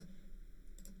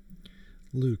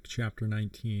Luke chapter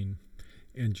 19.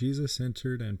 And Jesus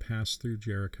entered and passed through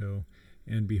Jericho.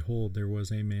 And behold, there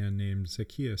was a man named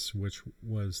Zacchaeus, which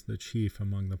was the chief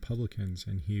among the publicans,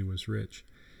 and he was rich.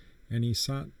 And he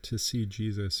sought to see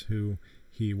Jesus, who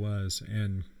he was,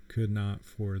 and could not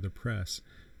for the press,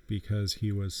 because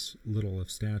he was little of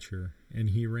stature. And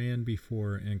he ran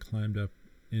before and climbed up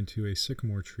into a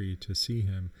sycamore tree to see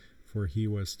him, for he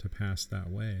was to pass that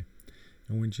way.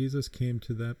 And when Jesus came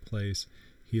to that place,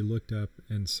 he looked up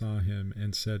and saw him,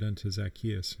 and said unto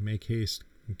Zacchaeus, Make haste,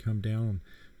 and come down,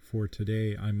 for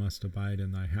today I must abide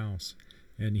in thy house.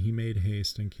 And he made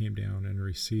haste, and came down, and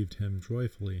received him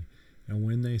joyfully. And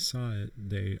when they saw it,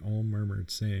 they all murmured,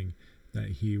 saying, that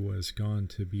he was gone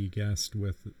to be guest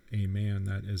with a man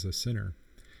that is a sinner.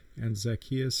 And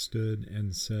Zacchaeus stood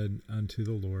and said unto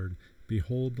the Lord,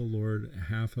 Behold, the Lord,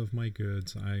 half of my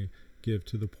goods I give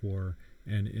to the poor,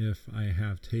 and if I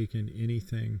have taken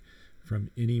anything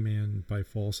from any man by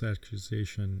false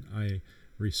accusation, I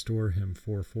restore him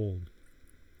fourfold.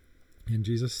 And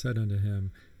Jesus said unto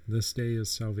him, This day is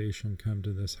salvation come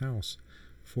to this house,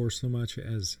 forsomuch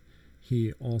as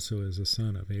he also is a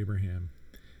son of Abraham.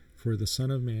 For the Son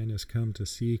of Man is come to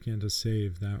seek and to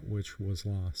save that which was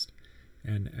lost.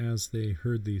 And as they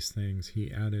heard these things,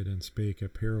 he added and spake a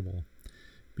parable,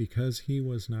 because he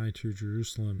was nigh to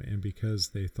Jerusalem, and because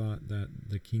they thought that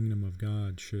the kingdom of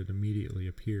God should immediately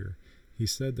appear. He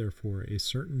said, Therefore, a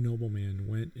certain nobleman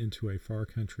went into a far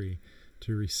country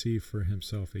to receive for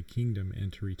himself a kingdom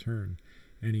and to return.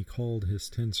 And he called his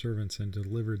 10 servants and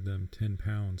delivered them 10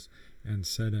 pounds, and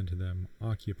said unto them,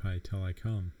 Occupy till I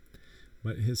come.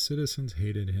 But his citizens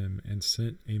hated him, and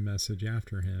sent a message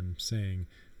after him, saying,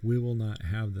 We will not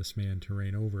have this man to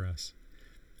reign over us.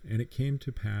 And it came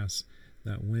to pass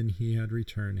that when he had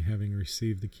returned, having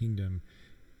received the kingdom,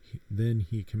 then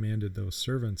he commanded those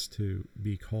servants to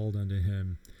be called unto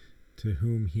him, to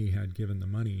whom he had given the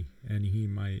money, and he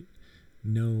might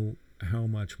know how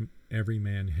much every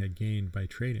man had gained by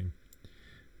trading.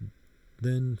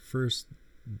 Then first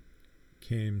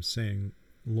came, saying,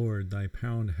 Lord, thy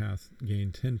pound hath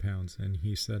gained 10 pounds. And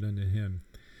he said unto him,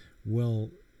 Well,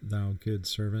 thou good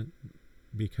servant,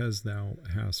 because thou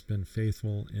hast been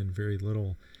faithful in very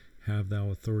little, have thou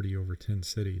authority over 10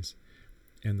 cities.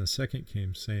 And the second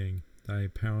came, saying, Thy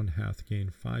pound hath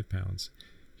gained 5 pounds.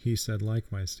 He said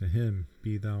likewise to him,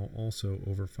 Be thou also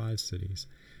over 5 cities.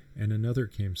 And another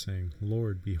came, saying,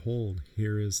 Lord, behold,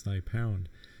 here is thy pound,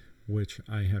 which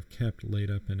I have kept laid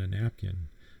up in a napkin.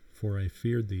 For I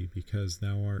feared thee, because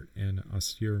thou art an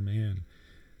austere man.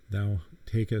 Thou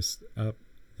takest up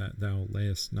that thou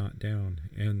layest not down,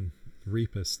 and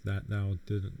reapest that thou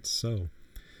didst sow.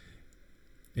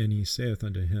 And he saith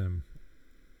unto him,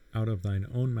 Out of thine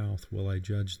own mouth will I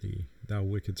judge thee, thou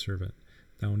wicked servant.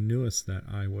 Thou knewest that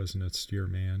I was an austere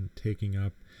man, taking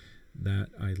up that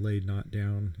I laid not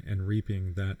down, and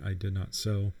reaping that I did not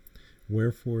sow.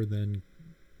 Wherefore then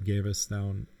gavest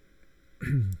thou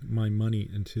my money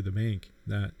into the bank,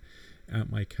 that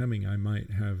at my coming I might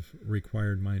have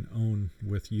required mine own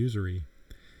with usury?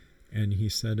 And he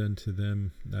said unto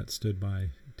them that stood by,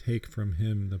 Take from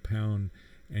him the pound,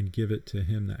 and give it to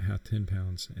him that hath 10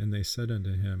 pounds. And they said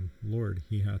unto him, Lord,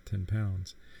 he hath 10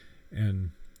 pounds. And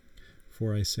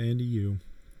for I say unto you,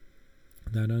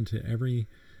 that unto every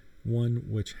one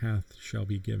which hath shall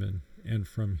be given, and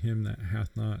from him that hath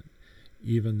not,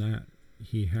 even that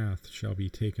he hath shall be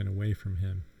taken away from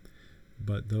him.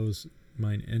 But those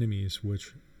mine enemies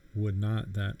which would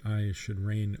not that I should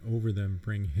reign over them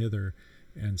bring hither,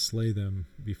 and slay them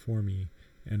before me.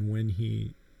 And when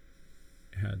he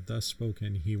had thus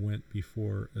spoken, he went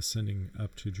before, ascending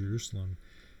up to Jerusalem.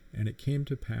 And it came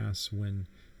to pass, when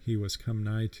he was come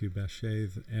nigh to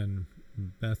Bethphage and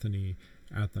Bethany,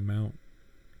 at the mount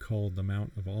called the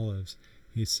Mount of Olives,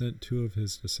 he sent 2 of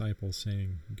his disciples,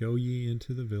 saying, Go ye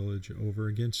into the village over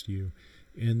against you,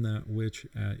 in that which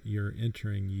at your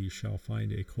entering ye shall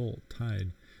find a colt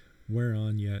tied,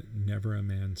 whereon yet never a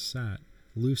man sat.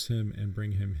 Loose him, and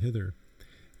bring him hither.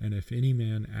 And if any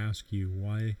man ask you,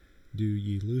 Why do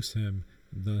ye loose him?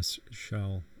 Thus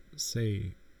shall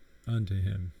say unto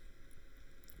him,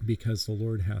 Because the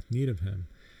Lord hath need of him.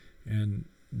 And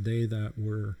they that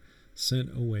were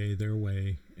sent away their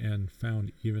way, and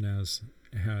found even as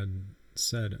had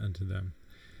said unto them.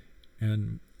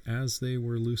 And as they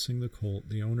were loosing the colt,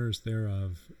 the owners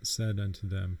thereof said unto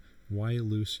them, Why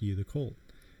loose ye the colt?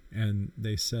 And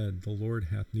they said, The Lord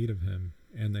hath need of him.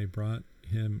 And they brought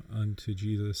him unto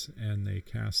Jesus, and they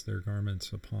cast their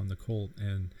garments upon the colt,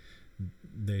 and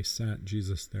they sat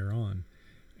Jesus thereon.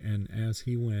 And as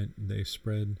he went, they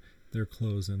spread their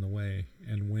clothes in the way.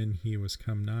 And when he was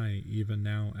come nigh, even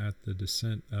now at the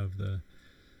descent of the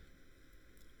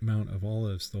Mount of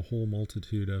Olives, the whole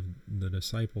multitude of the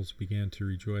disciples began to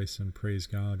rejoice and praise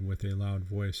God with a loud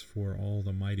voice for all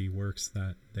the mighty works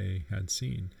that they had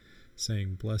seen,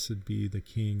 saying, Blessed be the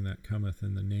King that cometh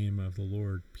in the name of the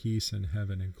Lord, peace in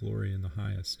heaven and glory in the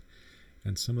highest.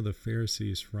 And some of the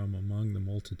Pharisees from among the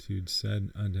multitude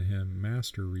said unto him,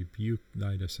 Master, rebuke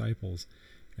thy disciples.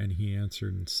 And he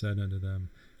answered and said unto them,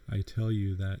 I tell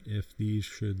you that if these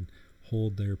should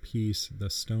hold their peace, the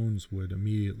stones would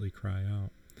immediately cry out.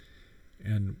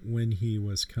 And when he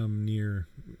was come near,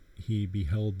 he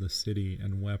beheld the city,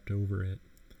 and wept over it,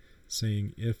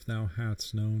 saying, If thou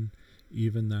hadst known,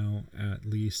 even thou at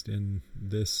least in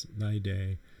this thy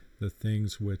day, the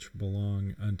things which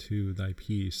belong unto thy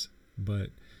peace,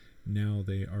 but now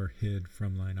they are hid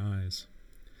from thine eyes.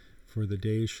 For the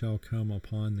days shall come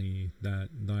upon thee, that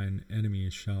thine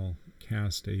enemies shall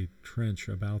cast a trench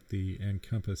about thee, and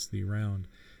compass thee round,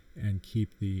 and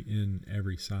keep thee in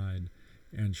every side,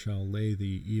 and shall lay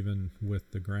thee even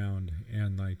with the ground,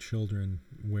 and thy children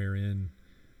wherein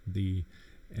thee,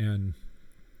 and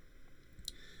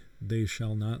they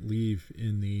shall not leave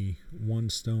in thee one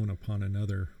stone upon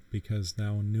another, because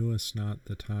thou knewest not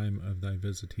the time of thy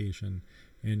visitation.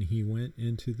 And he went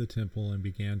into the temple, and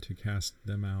began to cast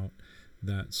them out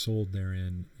that sold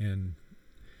therein, and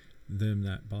them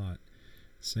that bought,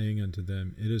 saying unto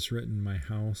them, It is written, My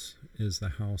house is the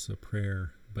house of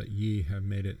prayer, but ye have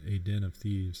made it a den of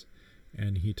thieves.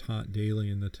 And he taught daily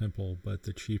in the temple, but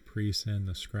the chief priests and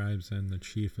the scribes and the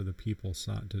chief of the people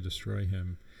sought to destroy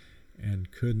him,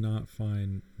 and could not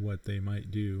find what they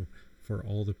might do, for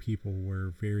all the people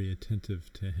were very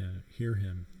attentive to hear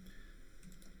him.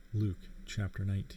 Luke chapter 19.